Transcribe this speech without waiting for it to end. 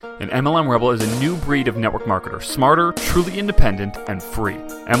An MLM Rebel is a new breed of network marketer, smarter, truly independent, and free.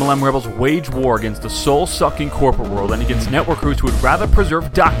 MLM Rebels wage war against the soul-sucking corporate world and against networkers who would rather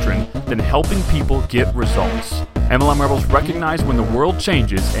preserve doctrine than helping people get results. MLM Rebels recognize when the world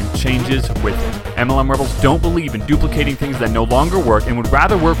changes and changes with it. MLM Rebels don't believe in duplicating things that no longer work and would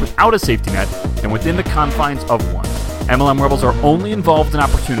rather work without a safety net than within the confines of one. MLM Rebels are only involved in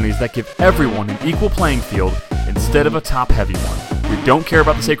opportunities that give everyone an equal playing field instead of a top-heavy one. We don't care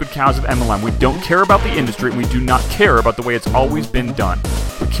about the sacred cows of MLM. We don't care about the industry. And we do not care about the way it's always been done.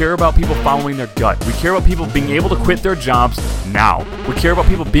 We care about people following their gut. We care about people being able to quit their jobs now. We care about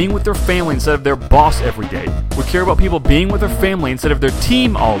people being with their family instead of their boss every day. We care about people being with their family instead of their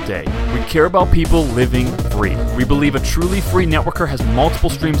team all day. We care about people living free. We believe a truly free networker has multiple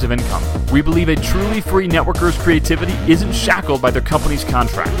streams of income. We believe a truly free networker's creativity isn't shackled by their company's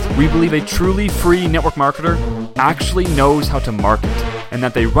contract. We believe a truly free network marketer actually knows how to market and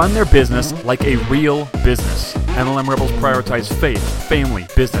that they run their business like a real business. MLM Rebels prioritize faith, family,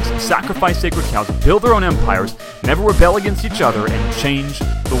 business, sacrifice sacred cows, build their own empires, never rebel against each other, and change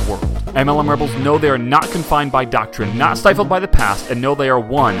the world. MLM Rebels know they are not confined by doctrine, not stifled by the past, and know they are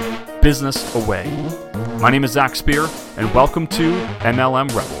one business away. My name is Zach Spear, and welcome to MLM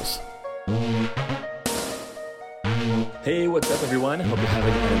Rebels. Hey, what's up, everyone? Hope you're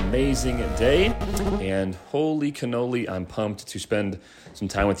having an amazing day. And holy cannoli, I'm pumped to spend some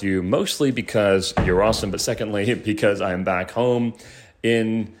time with you, mostly because you're awesome, but secondly, because I'm back home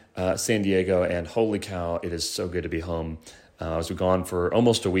in San Diego, and holy cow, it is so good to be home. I was gone for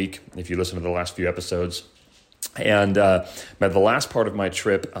almost a week, if you listen to the last few episodes. And the last part of my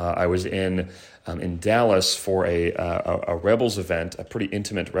trip, I was in Dallas for a Rebels event, a pretty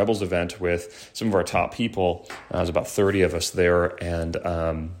intimate Rebels event with some of our top people. There was about 30 of us there, and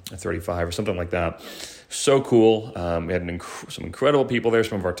 35 or something like that. So cool. We had some incredible people there.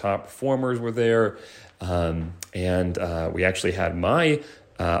 Some of our top performers were there, and we actually had me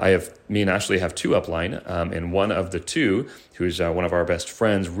and Ashley have two upline, and one of the two, who's one of our best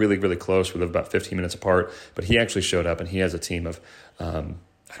friends, really, really close. We live about 15 minutes apart, but he actually showed up, and he has a team of,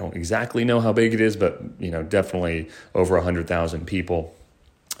 I don't exactly know how big it is, but definitely over 100,000 people.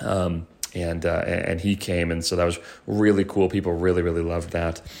 And he came, and so that was really cool. People really, really loved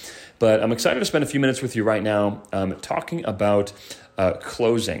that. But I'm excited to spend a few minutes with you right now, talking about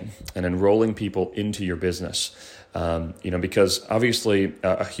closing and enrolling people into your business. Because obviously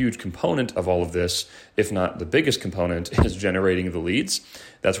a huge component of all of this, if not the biggest component, is generating the leads.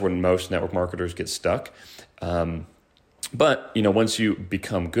 That's when most network marketers get stuck. But once you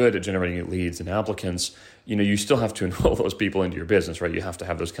become good at generating leads and applicants, you still have to enroll those people into your business, right? You have to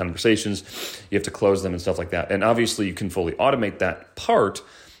have those conversations. You have to close them and stuff like that. And obviously you can fully automate that part,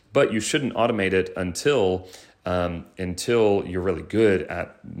 but you shouldn't automate it until you're really good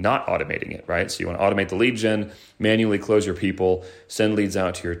at not automating it, right? So you want to automate the lead gen, manually close your people, send leads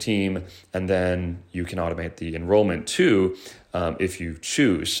out to your team, and then you can automate the enrollment too, if you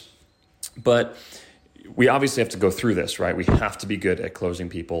choose. But we obviously have to go through this, right? We have to be good at closing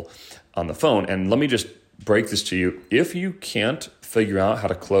people on the phone. And let me just break this to you. If you can't figure out how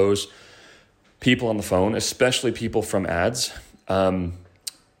to close people on the phone, especially people from ads,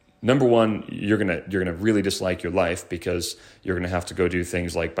 number one, you're gonna really dislike your life, because you're gonna have to go do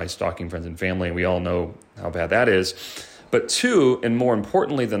things like by stalking friends and family, and we all know how bad that is. But two, and more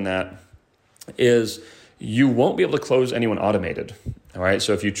importantly than that, is you won't be able to close anyone automated. All right.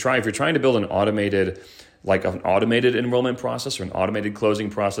 So if you're trying to build an automated enrollment process or an automated closing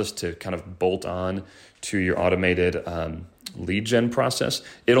process to kind of bolt on to your automated lead gen process,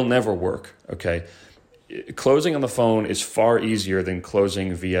 it'll never work. Okay. Closing on the phone is far easier than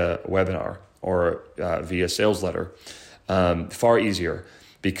closing via webinar or via sales letter. Far easier,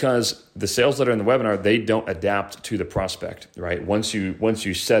 because the sales letter and the webinar, they don't adapt to the prospect, right? Once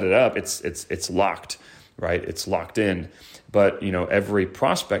you set it up, it's locked, right? It's locked in. But every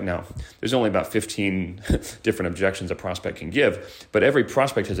prospect, now there's only about 15 different objections a prospect can give, but every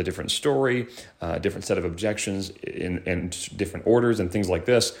prospect has a different story, a different set of objections in different orders and things like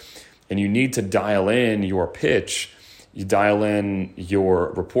this. And you need to dial in your pitch, you dial in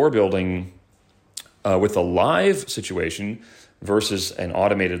your rapport building with a live situation versus an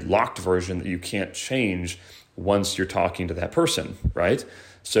automated locked version that you can't change once you're talking to that person, right?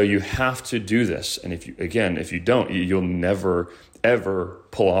 So you have to do this. And if you don't, you'll never, ever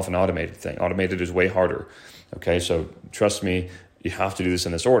pull off an automated thing. Automated is way harder. Okay. So trust me, you have to do this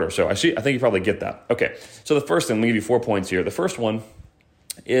in this order. So I think you probably get that. Okay. So the first thing, let me give you 4 points here. The first one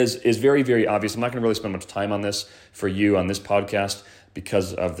is very, very obvious. I'm not going to really spend much time on this for you on this podcast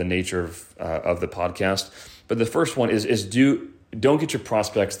because of the nature of the podcast. But the first one is do don't get your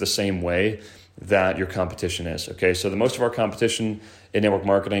prospects the same way that your competition is. Okay, so the most of our competition in network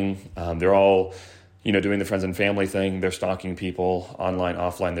marketing, they're all, doing the friends and family thing. They're stalking people online,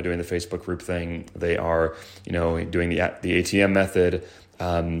 offline. They're doing the Facebook group thing. They are, doing the ATM method.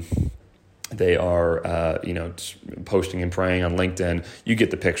 They are, posting and praying on LinkedIn. You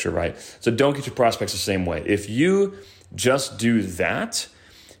get the picture, right? So don't get your prospects the same way. If you just do that,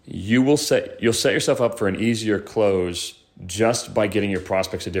 you'll set yourself up for an easier close just by getting your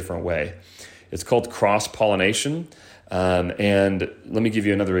prospects a different way. It's called cross-pollination. And let me give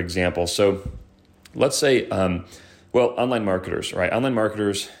you another example. So let's say, online marketers, right? Online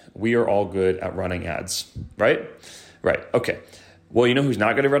marketers, we are all good at running ads, right? Right. Okay. Well, you know who's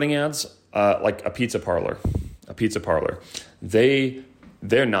not good at running ads? Like a pizza parlor.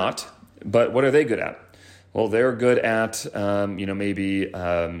 They're not, but what are they good at? Well, they're good at, maybe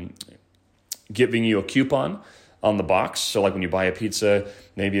giving you a coupon on the box. So like when you buy a pizza,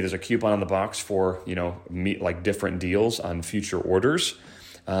 maybe there's a coupon on the box for, like different deals on future orders.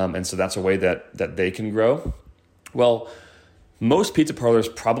 And so that's a way that they can grow. Well, most pizza parlors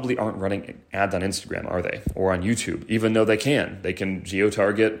probably aren't running ads on Instagram, are they? Or on YouTube, even though they can. They can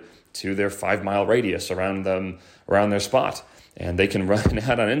geo-target to their 5-mile radius around their spot. And they can run an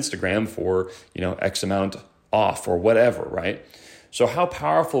ad on Instagram for, X amount off or whatever, right? So how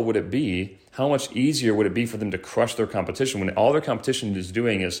powerful would it be? How much easier would it be for them to crush their competition when all their competition is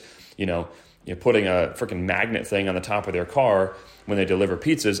doing is, putting a freaking magnet thing on the top of their car when they deliver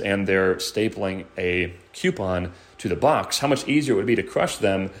pizzas and they're stapling a coupon to the box? How much easier it would be to crush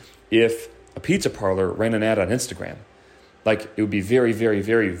them if a pizza parlor ran an ad on Instagram? Like, it would be very, very,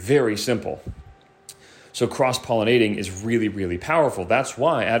 very, very simple. So cross-pollinating is really, really powerful. That's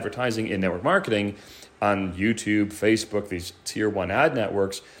why advertising in network marketing on YouTube, Facebook, these tier 1 ad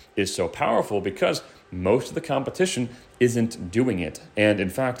networks is so powerful, because most of the competition isn't doing it. And in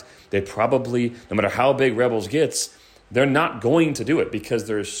fact, they probably, no matter how big Rebels gets, they're not going to do it, because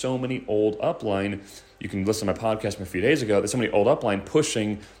there's so many old upline. You can listen to my podcast from a few days ago. There's so many old upline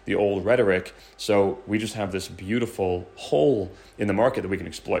pushing the old rhetoric. So we just have this beautiful hole in the market that we can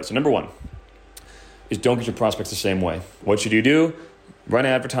exploit. So number one is don't get your prospects the same way. What should you do? Run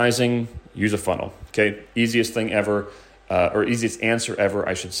advertising, use a funnel. Okay, easiest thing ever, or easiest answer ever,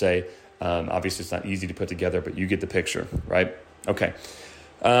 I should say. Obviously, it's not easy to put together, but you get the picture, right? Okay.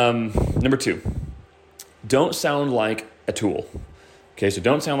 Number two, don't sound like a tool. Okay, so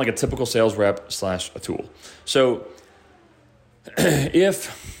don't sound like a typical sales rep / a tool. So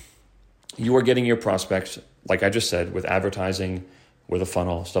if you are getting your prospects, like I just said, with advertising, with a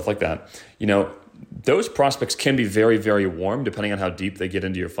funnel, stuff like that, those prospects can be very, very warm depending on how deep they get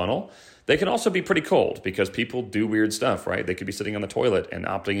into your funnel. They can also be pretty cold, because people do weird stuff, right? They could be sitting on the toilet and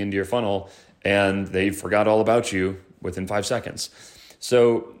opting into your funnel, and they forgot all about you within 5 seconds.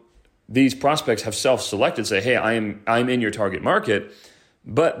 So these prospects have self-selected, say, hey, I'm in your target market,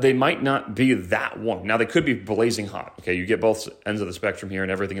 but they might not be that warm. Now, they could be blazing hot. Okay, you get both ends of the spectrum here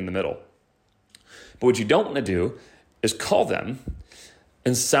and everything in the middle. But what you don't want to do is call them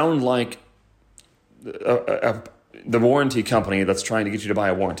and sound like the warranty company that's trying to get you to buy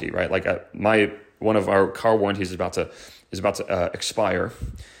a warranty, right? Like one of our car warranties is about to expire,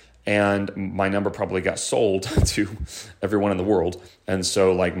 and my number probably got sold to everyone in the world, and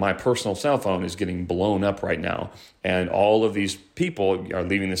so like my personal cell phone is getting blown up right now, and all of these people are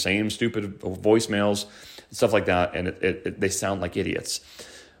leaving the same stupid voicemails and stuff like that, and they sound like idiots.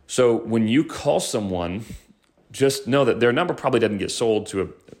 So when you call someone, just know that their number probably doesn't get sold to a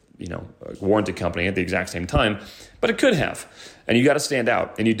warranty company at the exact same time, but it could have. And you got to stand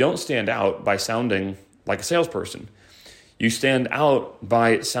out. And you don't stand out by sounding like a salesperson. You stand out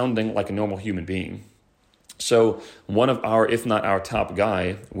by sounding like a normal human being. So one of our, if not our top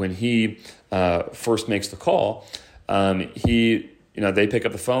guy, when he first makes the call, they pick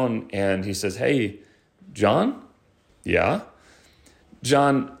up the phone and he says, "Hey, John? Yeah?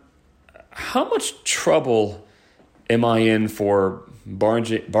 John, how much trouble am I in for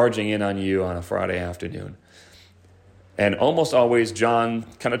barging in on you on a Friday afternoon?" And almost always John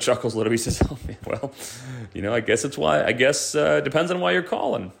kind of chuckles a little. He says, "Oh man, well, I guess it's why. I guess depends on why you're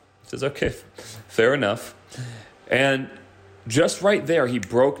calling." He says, "Okay, fair enough." And just right there, he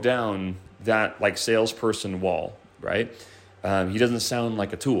broke down that like salesperson wall. Right? He doesn't sound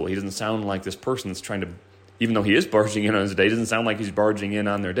like a tool. He doesn't sound like this person that's trying to, even though he is barging in on his day, he doesn't sound like he's barging in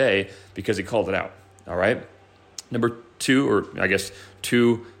on their day because he called it out. All right. Number 2, or I guess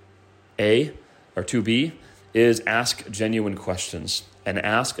 2A or 2B, is ask genuine questions, and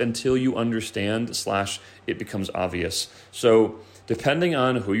ask until you understand / it becomes obvious. So depending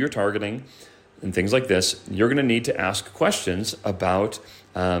on who you're targeting, and things like this, you're going to need to ask questions about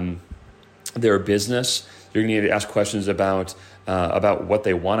their business. You're going to need to ask questions about what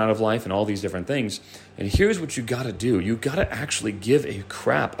they want out of life and all these different things. And here's what you got to do. You got to actually give a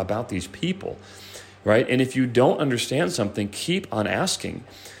crap about these people, right? And if you don't understand something, keep on asking.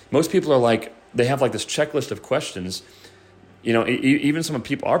 Most people are like, they have like this checklist of questions. You know, even some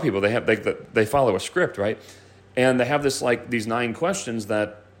people are people, they follow a script, right? And they have this like these 9 questions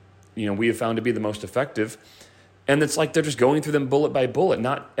that, you know, we have found to be the most effective. And it's like they're just going through them bullet by bullet,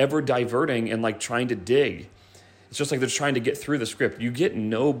 not ever diverting and like trying to dig. It's just like they're trying to get through the script. You get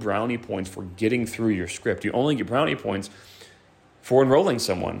no brownie points for getting through your script. You only get brownie points for enrolling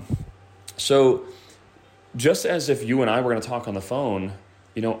someone. So just as if you and I were going to talk on the phone,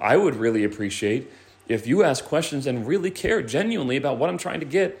 you know, I would really appreciate if you ask questions and really care genuinely about what I'm trying to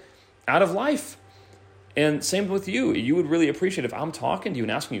get out of life. And same with you. You would really appreciate if I'm talking to you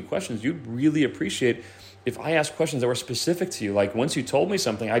and asking you questions, you'd really appreciate if I asked questions that were specific to you. Like once you told me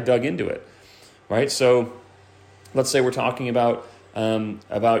something, I dug into it, right? So let's say we're talking about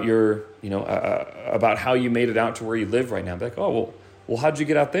your, you know, about how you made it out to where you live right now. Be like, oh, well, how'd you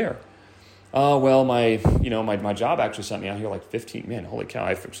get out there? Well, my job actually sent me out here like 15, man, holy cow,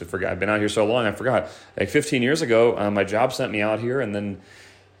 I actually forgot. I've been out here so long, I forgot. Like 15 years ago, my job sent me out here, and then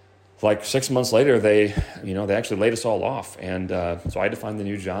like 6 months later, they actually laid us all off. And so I had to find a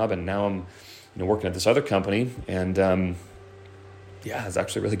new job, and now I'm, working at this other company. And yeah, it's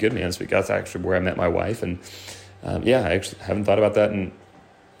actually really good, man. That's actually where I met my wife. And yeah, I actually haven't thought about that in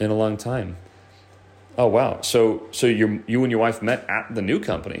a long time. Oh, wow. So you and your wife met at the new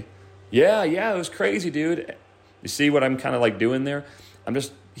company. Yeah, it was crazy, dude. You see what I'm kind of like doing there?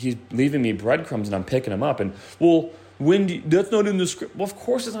 He's leaving me breadcrumbs and I'm picking them up. And that's not in the script. Well, of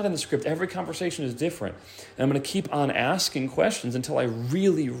course it's not in the script. Every conversation is different. And I'm going to keep on asking questions until I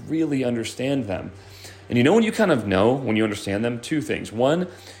really, really understand them. And when you kind of know, when you understand them, 2 things. One,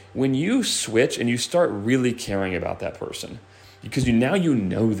 when you switch and you start really caring about that person, because now you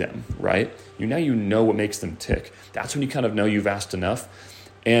know them, right? Now you know what makes them tick. That's when you kind of know you've asked enough.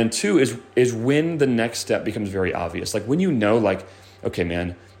 And 2 is when the next step becomes very obvious. Like when you know, like, okay,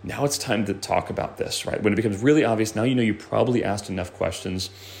 man, now it's time to talk about this, right? When it becomes really obvious, now you probably asked enough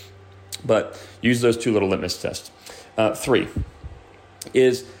questions. But use those 2 little litmus tests. 3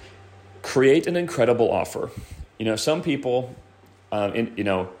 is create an incredible offer. Some people,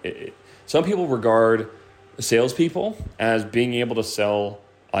 some people regard salespeople as being able to sell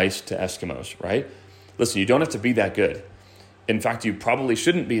ice to Eskimos, right? Listen, you don't have to be that good. In fact, you probably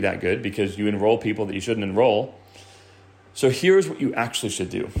shouldn't be that good because you enroll people that you shouldn't enroll. So here's what you actually should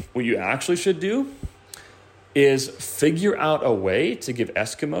do. What you actually should do is figure out a way to give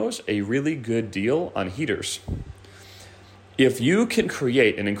Eskimos a really good deal on heaters. If you can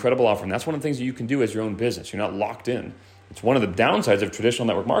create an incredible offer, and that's one of the things that you can do as your own business, you're not locked in. It's one of the downsides of traditional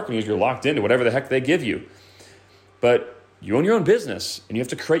network marketing is you're locked into whatever the heck they give you. But you own your own business, and you have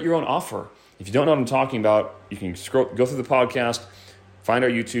to create your own offer. If you don't know what I'm talking about, you can go through the podcast, find our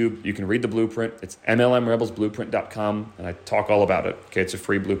YouTube. You can read the blueprint. It's MLMRebelsBlueprint.com, and I talk all about it. Okay, it's a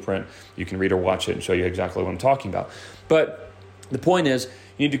free blueprint. You can read or watch it and show you exactly what I'm talking about. But the point is,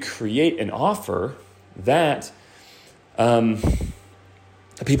 you need to create an offer that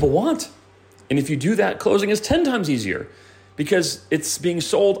people want. And if you do that, closing is 10 times easier because it's being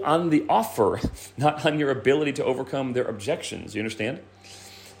sold on the offer, not on your ability to overcome their objections. You understand?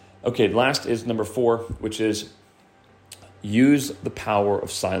 Okay, last is number 4, which is use the power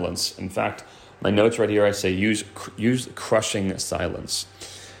of silence. In fact, my notes right here, I say use crushing silence.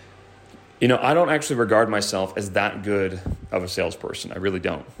 I don't actually regard myself as that good of a salesperson. I really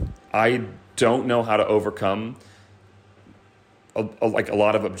don't. I don't know how to overcome a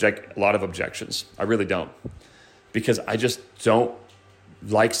lot of objections. I really don't, because I just don't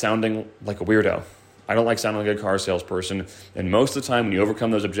like sounding like a weirdo. I don't like sounding like a car salesperson. And most of the time when you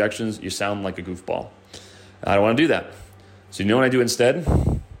overcome those objections, you sound like a goofball. I don't want to do that. So you know what I do instead?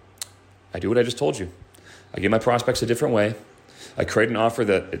 I do what I just told you. I give my prospects a different way. I create an offer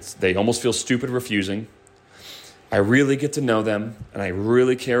that they almost feel stupid refusing. I really get to know them, and I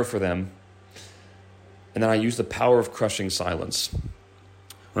really care for them. And then I use the power of crushing silence.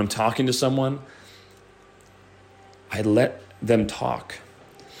 When I'm talking to someone, I let them talk.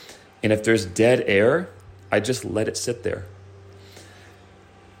 And if there's dead air, I just let it sit there.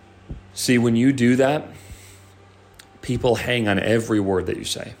 See, when you do that, people hang on every word that you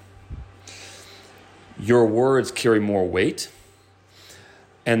say. Your words carry more weight,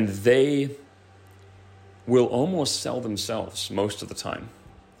 and they will almost sell themselves most of the time.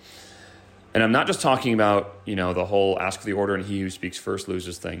 And I'm not just talking about, the whole ask for the order and he who speaks first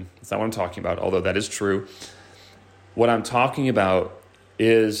loses thing. That's not what I'm talking about, although that is true. What I'm talking about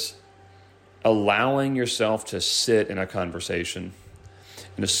is allowing yourself to sit in a conversation,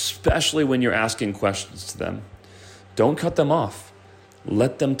 and especially when you're asking questions to them. Don't cut them off.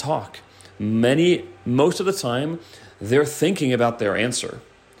 Let them talk. Most of the time, they're thinking about their answer.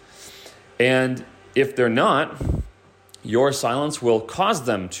 And if they're not, your silence will cause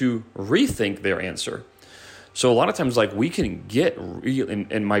them to rethink their answer. So a lot of times, we can get,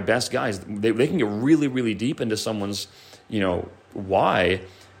 and my best guys, they can get really, really deep into someone's, why,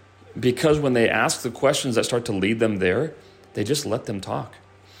 because when they ask the questions that start to lead them there, they just let them talk.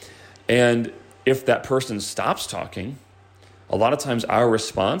 And if that person stops talking, a lot of times our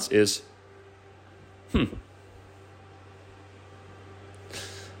response is, and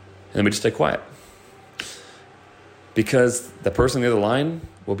then we just stay quiet. Because the person on the other line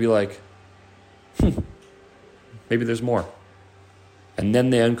will be like, maybe there's more. And then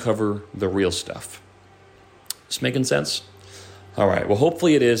they uncover the real stuff. This making sense? All right. Well,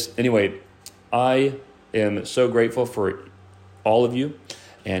 hopefully it is. Anyway, I am so grateful for all of you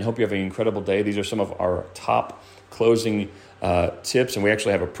and hope you have an incredible day. These are some of our top closing tips, and we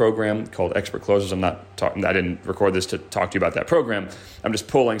actually have a program called Expert Closers. I didn't record this to talk to you about that program. I'm just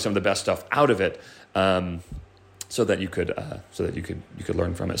pulling some of the best stuff out of it. So that you could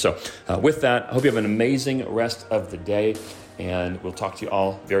learn from it. So with that, I hope you have an amazing rest of the day, and we'll talk to you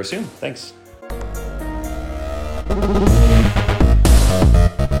all very soon. Thanks.